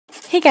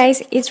Hey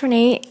guys, it's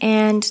Renee,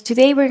 and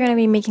today we're gonna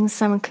be making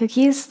some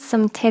cookies,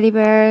 some teddy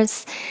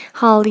bears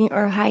holding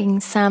or hiding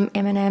some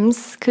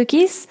M&M's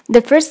cookies.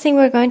 The first thing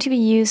we're going to be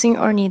using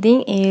or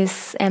needing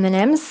is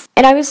M&M's,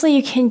 and obviously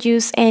you can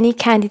use any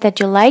candy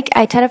that you like.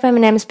 I thought of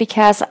M&M's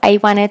because I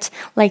wanted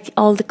like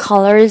all the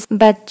colors,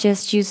 but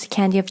just use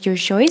candy of your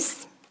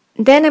choice.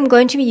 Then I'm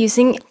going to be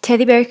using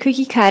teddy bear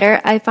cookie cutter.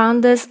 I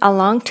found this a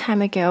long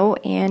time ago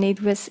and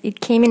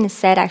it came in a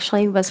set.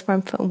 Actually, it was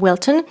from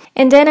Wilton.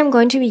 And then I'm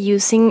going to be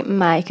using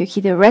my cookie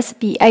dough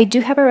recipe. I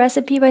do have a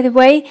recipe, by the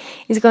way.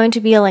 It's going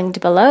to be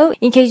linked below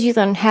in case you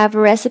don't have a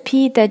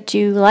recipe that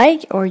you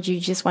like or you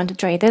just want to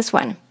try this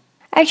one.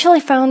 I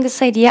actually found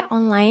this idea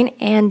online,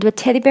 and the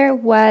teddy bear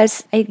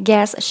was, I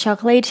guess, a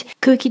chocolate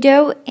cookie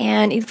dough,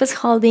 and it was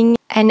holding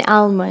an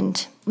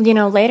almond. You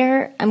know,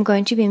 later I'm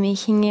going to be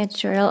making a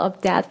tutorial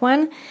of that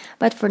one,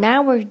 but for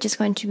now we're just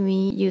going to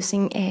be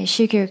using a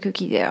sugar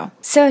cookie dough.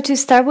 So to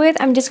start with,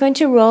 I'm just going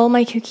to roll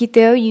my cookie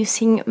dough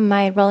using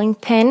my rolling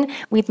pin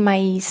with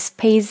my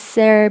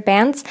spacer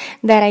bands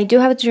that I do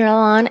have a tutorial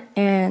on,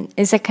 and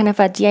it's a kind of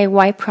a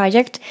DIY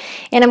project,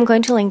 and I'm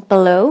going to link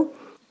below.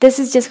 This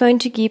is just going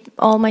to give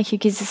all my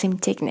cookies the same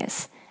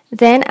thickness.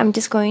 Then I'm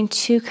just going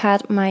to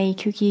cut my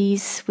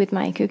cookies with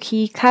my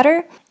cookie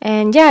cutter.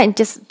 And yeah,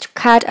 just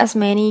cut as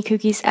many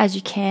cookies as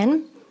you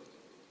can.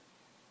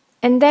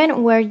 And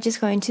then we're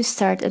just going to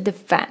start at the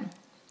fan.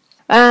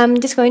 I'm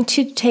just going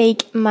to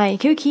take my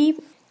cookie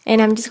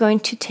and I'm just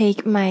going to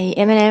take my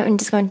M&M and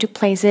just going to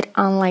place it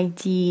on like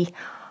the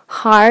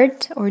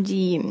heart or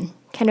the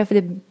kind of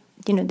the,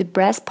 the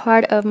breast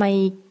part of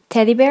my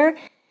teddy bear.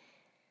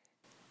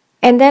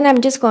 And then I'm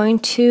just going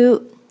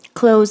to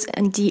close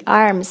the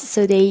arms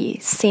so they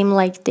seem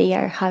like they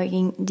are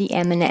hugging the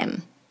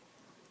M&M.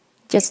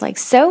 Just like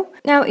so.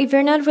 Now, if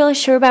you're not really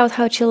sure about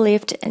how to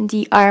lift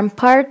the arm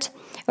part,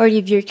 or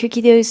if your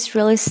cookie dough is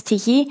really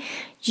sticky,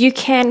 you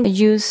can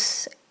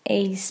use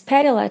a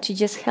spatula to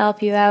just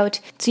help you out,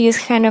 to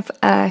just kind of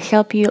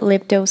help you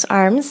lift those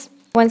arms.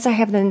 Once I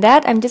have done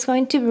that, I'm just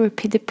going to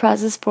repeat the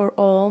process for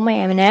all my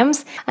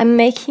M&Ms. I'm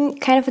making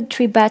kind of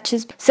 3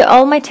 batches. So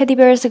all my teddy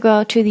bears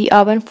go to the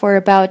oven for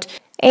about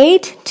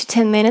 8 to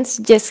 10 minutes.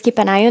 Just keep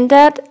an eye on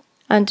that.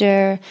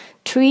 Under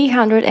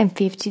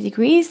 350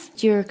 degrees,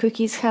 your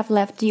cookies have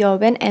left the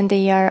oven and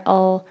they are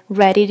all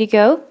ready to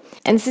go.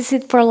 And this is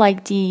it for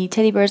like the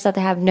teddy bears that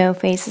have no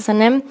faces on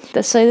them.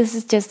 So this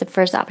is just the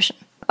first option.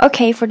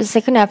 Okay, for the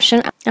second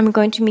option, I'm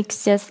going to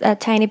mix just a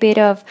tiny bit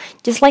of,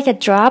 just like a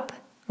drop,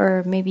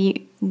 or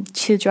maybe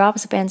 2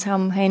 drops, depends how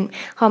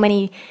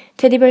many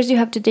teddy bears you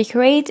have to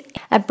decorate,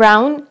 a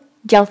brown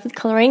gel food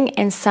coloring,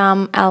 and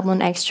some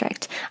almond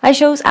extract. I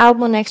chose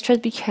almond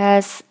extract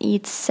because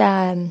it's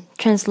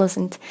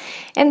translucent.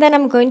 And then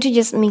I'm going to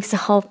just mix the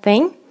whole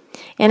thing,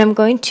 and I'm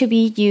going to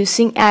be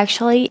using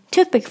actually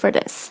toothpick for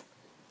this.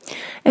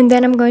 And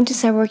then I'm going to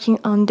start working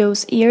on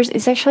those ears.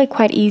 It's actually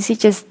quite easy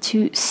just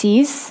to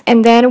seize.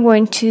 And then I'm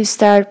going to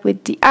start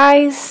with the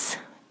eyes.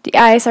 The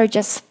eyes are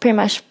just pretty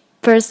much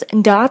first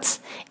dots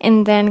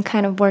and then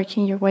kind of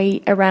working your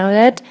way around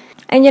it.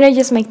 And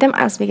just make them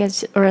as big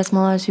as or as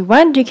small as you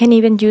want. You can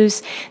even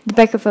use the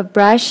back of a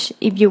brush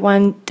if you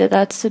want the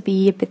dots to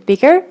be a bit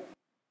bigger.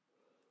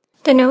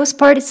 The nose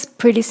part is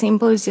pretty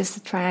simple. It's just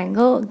a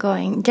triangle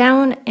going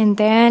down, and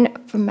then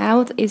for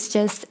mouth is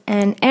just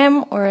an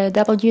M or a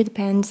W,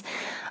 depends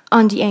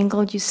on the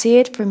angle you see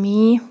it. For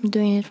me, I'm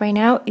doing it right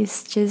now,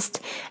 it's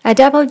just a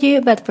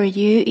W, but for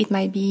you it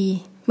might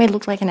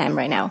look like an M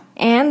right now.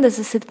 And this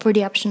is it for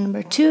the option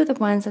number 2, the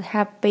ones that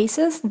have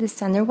bases, the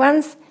standard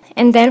ones.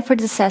 And then for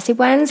the sassy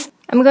ones,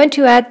 I'm going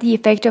to add the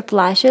effect of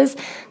lashes.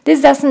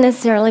 This doesn't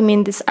necessarily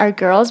mean these are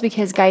girls,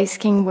 because guys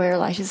can wear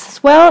lashes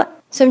as well.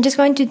 So I'm just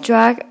going to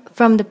drag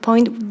from the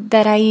point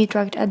that I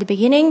dragged at the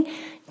beginning,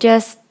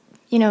 just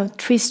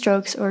 3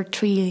 strokes or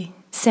 3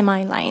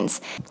 semi-lines.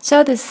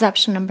 So this is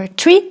option number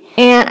 3,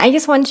 and I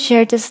just want to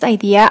share this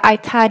idea. I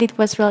thought it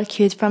was really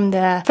cute from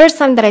the first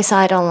time that I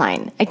saw it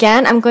online.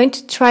 Again, I'm going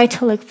to try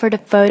to look for the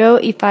photo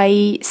if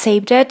I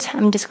saved it.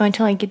 I'm just going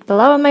to link it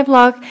below on my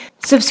blog.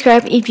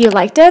 Subscribe if you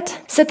liked it.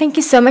 So thank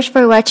you so much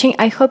for watching.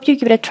 I hope you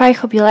give it a try.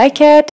 Hope you like it.